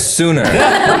 Date Chris sooner.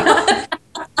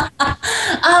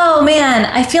 Oh man,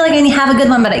 I feel like I have a good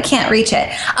one, but I can't reach it.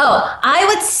 Oh, I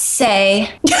would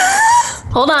say,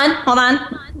 hold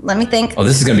on. Let me think. Oh,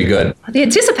 this is going to be good. The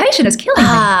anticipation is killing me.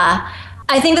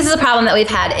 I think this is a problem that we've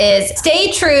had is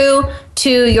stay true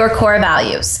to your core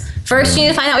values. First, you need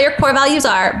to find out what your core values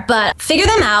are, but figure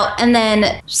them out and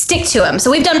then stick to them. So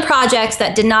we've done projects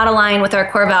that did not align with our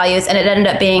core values and it ended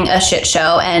up being a shit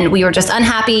show and we were just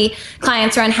unhappy,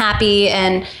 clients are unhappy,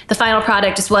 and the final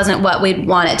product just wasn't what we'd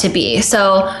want it to be.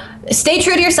 So stay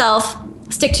true to yourself,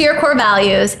 stick to your core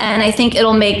values, and I think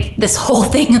it'll make this whole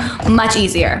thing much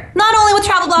easier. Not only with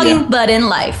travel blogging, but in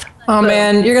life. Oh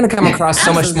man, you're going to come across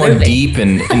so much more deep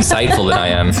and insightful than I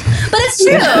am. But it's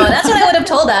true. That's what I would have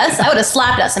told us. I would have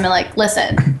slapped us and been like,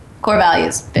 listen, core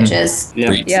values, bitches.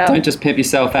 Yeah. Don't just pimp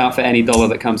yourself out for any dollar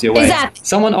that comes your way. Exactly.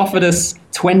 Someone offered us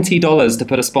 $20 to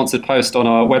put a sponsored post on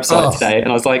our website today, and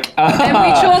I was like, And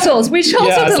we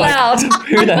chortled aloud. Like,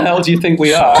 who the hell do you think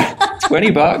we are?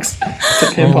 $20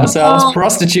 to pimp ourselves,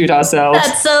 prostitute ourselves.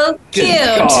 That's so cute.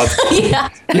 Good God. Yeah.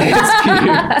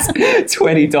 It's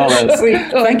cute.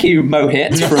 $20. Thank you,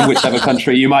 Mohit, from whichever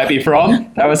country you might be from.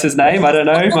 That was his name. I don't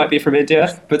know. Might be from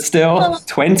India. But still,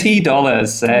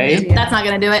 $20, eh? That's not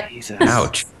going to do it. Jesus.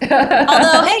 Ouch.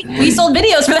 Although, hey, we sold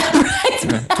videos for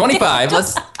that price. 25.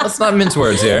 Let's not mince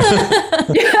words here.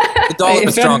 The dollar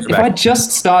was stronger if I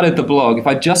just started the blog, if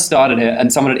I just started it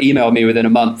and someone had emailed me within a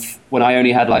month when I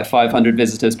only had like 500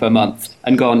 visitors per month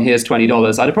and gone, here's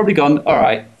 $20, I'd have probably gone, all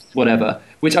right, whatever,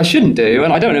 which I shouldn't do.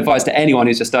 And I don't advise to anyone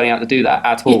who's just starting out to do that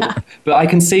at all. Yeah. But I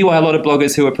can see why a lot of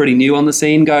bloggers who are pretty new on the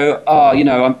scene go, I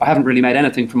haven't really made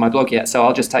anything from my blog yet, so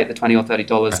I'll just take the $20 or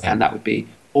 $30 and that would be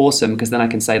awesome, because then I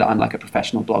can say that I'm like a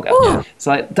professional blogger. Ooh. It's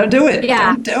like, don't do it.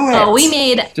 Yeah. Don't do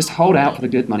it. Oh, just hold out for the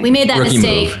good money. We made that Rookie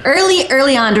mistake move.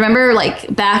 early on. Remember,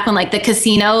 like back when like the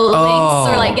casino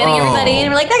links were like getting everybody,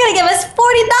 and we're like, they're gonna give us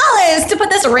 $40 to put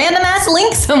this random ass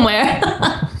link somewhere.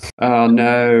 Oh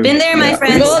no. Been there, my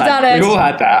friends. We've all done it. We've all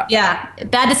had that. Yeah,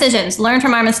 bad decisions. Learn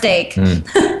from our mistake.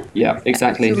 Yeah,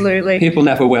 exactly. Absolutely. People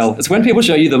never will. It's when people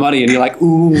show you the money and you're like,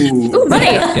 ooh.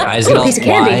 Money. Your eyes get all piece of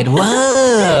candy. wide.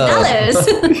 Whoa.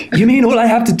 $. You mean all I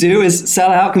have to do is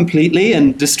sell out completely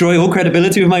and destroy all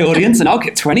credibility with my audience and I'll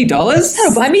get $20?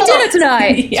 That'll buy me dinner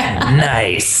tonight. Yeah.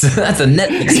 Nice. That's a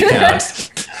Netflix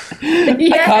account. I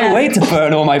can't wait to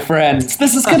burn all my friends.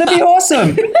 This is going to be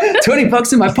awesome.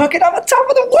 $20 in my pocket. I'm on top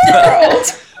of the world.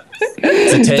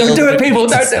 Don't do it, people.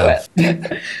 Don't do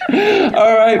it.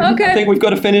 All right. Okay. I think we've got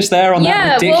to finish there on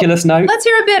that ridiculous note. Let's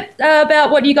hear a bit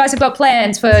about what you guys have got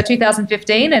planned for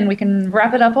 2015, and we can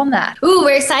wrap it up on that. Ooh,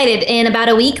 we're excited. In about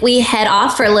a week, we head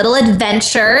off for a little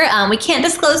adventure. We can't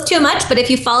disclose too much, but if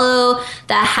you follow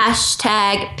the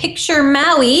hashtag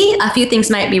 #PictureMaui, a few things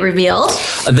might be revealed.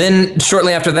 Then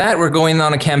shortly after that, we're going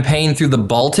on a campaign through the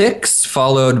Baltics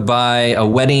followed by a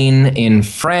wedding in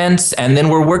France, and then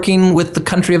we're working with the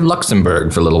country of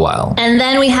Luxembourg for a little while. And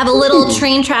then we have a little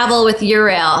train travel with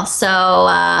Eurail. So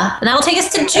that'll take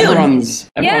us to June. Everyone's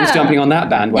Yeah. jumping on that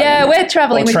bandwagon. Yeah, we're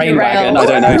traveling Or with train Eurail. wagon. I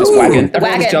don't know, just wagon.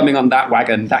 Everyone's Wagon. jumping on that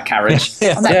wagon, that carriage.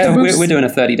 Yeah. On that Yeah, caboose. we're doing a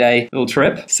 30-day little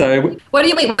trip. So What are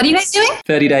you guys doing?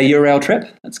 30-day Eurail trip.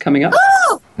 That's coming up.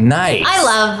 Nice. We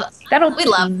love working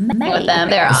with them.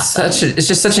 They're awesome. It's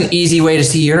just such an easy way to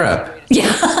see Europe. Yeah,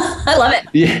 I love it.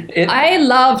 Yeah, I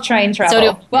love train travel. So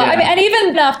do- well, Yeah. I mean, and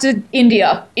even after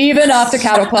India, even after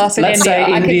cattle class in let's India. say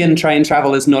I could- Indian train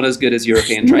travel is not as good as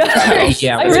European train travel.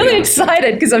 Yeah, I'm really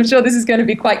excited because I'm sure this is going to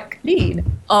be quite clean.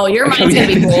 Oh, your mind's gonna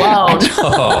be blown.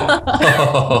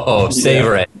 Oh,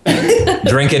 savor it.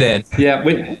 Drink it in. Yeah,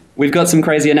 we've got some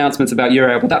crazy announcements about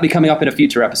Euro, but that'll be coming up in a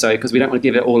future episode because we don't want to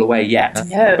give it all away yet.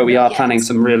 No, but we are not planning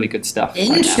some really good stuff. right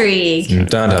now. Intrigue.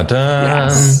 Dun, dun,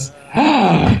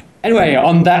 dun. Anyway,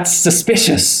 on that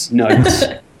suspicious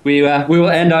note, we will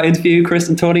end our interview. Chris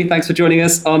and Tawny, thanks for joining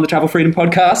us on the Travel Freedom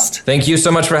Podcast. Thank you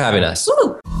so much for having us.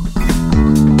 Woo.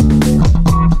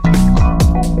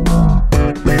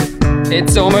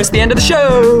 It's almost the end of the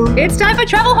show. It's time for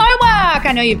travel homework.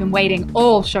 I know you've been waiting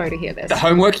all show to hear this. The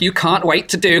homework you can't wait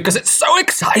to do because it's so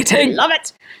exciting. Love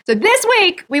it. So this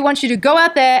week, we want you to go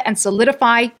out there and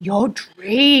solidify your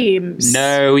dreams.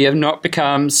 No, we have not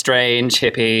become strange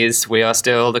hippies. We are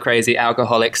still the crazy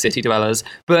alcoholic city dwellers.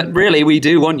 But really, we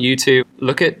do want you to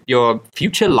look at your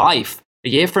future life a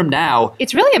year from now.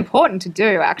 It's really important to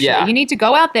do, actually. Yeah. You need to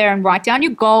go out there and write down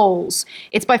your goals.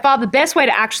 It's by far the best way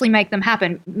to actually make them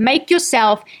happen. Make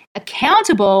yourself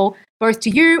accountable both to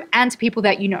you and to people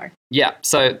that you know. Yeah,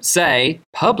 so say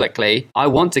publicly, I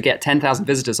want to get 10,000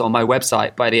 visitors on my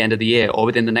website by the end of the year or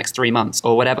within the next 3 months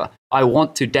or whatever. I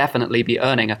want to definitely be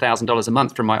earning $1,000 a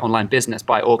month from my online business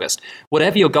by August.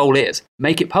 Whatever your goal is,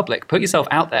 make it public. Put yourself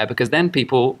out there because then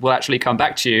people will actually come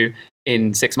back to you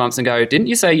in 6 months and go, didn't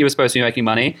you say you were supposed to be making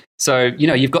money? So,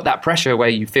 you've got that pressure where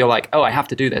you feel like, oh, I have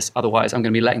to do this. Otherwise, I'm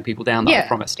going to be letting people down that I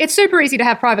promised. It's super easy to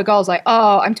have private goals like,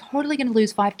 oh, I'm totally going to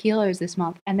lose 5 kilos this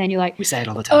month. And then you're like, We say it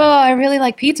all the time. oh, I really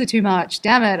like pizza too much.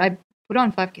 Damn it. I put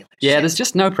on 5 kilos. Yeah, there's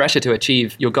just no pressure to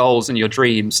achieve your goals and your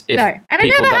dreams if No, and it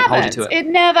people never don't hold you happens. to it. It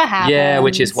never happens. Yeah,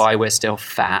 which is why we're still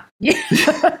fat. Yeah.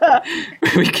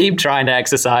 We keep trying to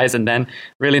exercise and then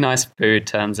really nice food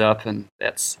turns up and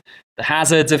that's the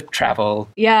hazards of travel.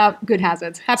 Yeah, good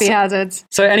hazards. Happy hazards.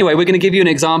 So anyway, we're going to give you an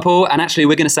example and actually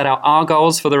we're going to set out our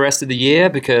goals for the rest of the year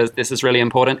because this is really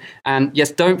important. And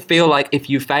yes, don't feel like if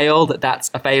you fail that that's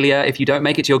a failure. If you don't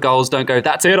make it to your goals, don't go,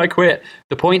 that's it, I quit.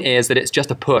 The point is that it's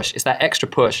just a push. It's that extra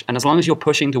push. And as long as you're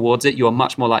pushing towards it, you are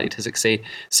much more likely to succeed.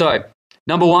 So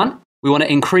number one, we want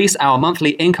to increase our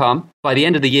monthly income by the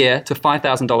end of the year to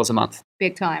 $5,000 a month.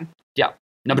 Big time. Yeah.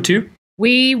 Number two,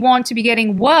 We want to be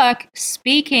getting work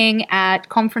speaking at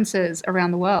conferences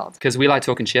around the world. because we like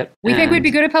talking shit. We think we'd and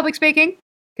be good at public speaking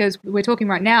because we're talking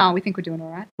right now. We think we're doing all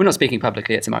right. We're not speaking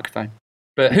publicly, it's a microphone.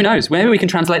 But who knows? Maybe we can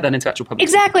translate that into actual public.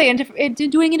 Exactly, and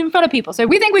doing it in front of people. So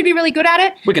we think we'd be really good at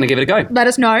it. We're going to give it a go. Let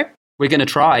us know. We're going to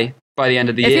try by the end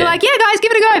of the If year. you're like, yeah, guys,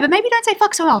 give it a go, but maybe don't say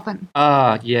fuck so often.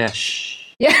 Yeah, shh.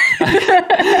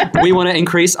 Yeah. We want to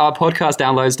increase our podcast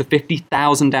downloads to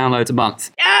 50,000 downloads a month,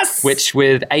 Yes. which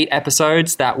with 8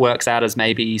 episodes, that works out as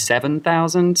maybe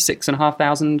 7,000,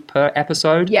 6,500 per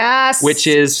episode. Yes. Which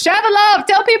is- share the love.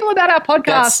 Tell people about our podcast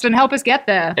That's- and help us get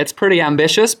there. It's pretty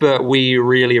ambitious, but we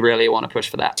really, really want to push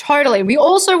for that. Totally. We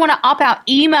also want to up our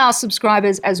email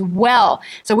subscribers as well.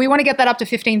 So we want to get that up to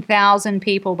 15,000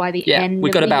 people by the end we've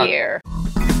of got the about- year.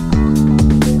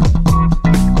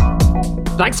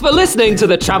 Thanks for listening to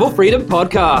the Travel Freedom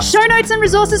Podcast. Show notes and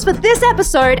resources for this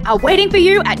episode are waiting for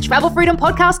you at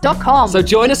travelfreedompodcast.com. So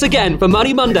join us again for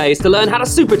Money Mondays to learn how to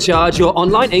supercharge your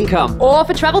online income. or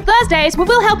for Travel Thursdays, where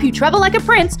we'll help you travel like a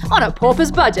prince on a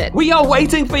pauper's budget. We are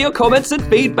waiting for your comments and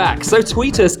feedback, so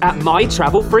tweet us at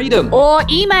MyTravelFreedom. Or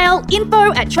email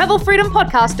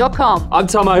info@travelfreedompodcast.com. I'm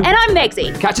Tomo. And I'm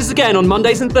Megsy. Catch us again on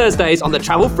Mondays and Thursdays on the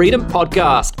Travel Freedom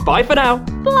Podcast. Bye for now.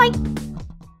 Bye.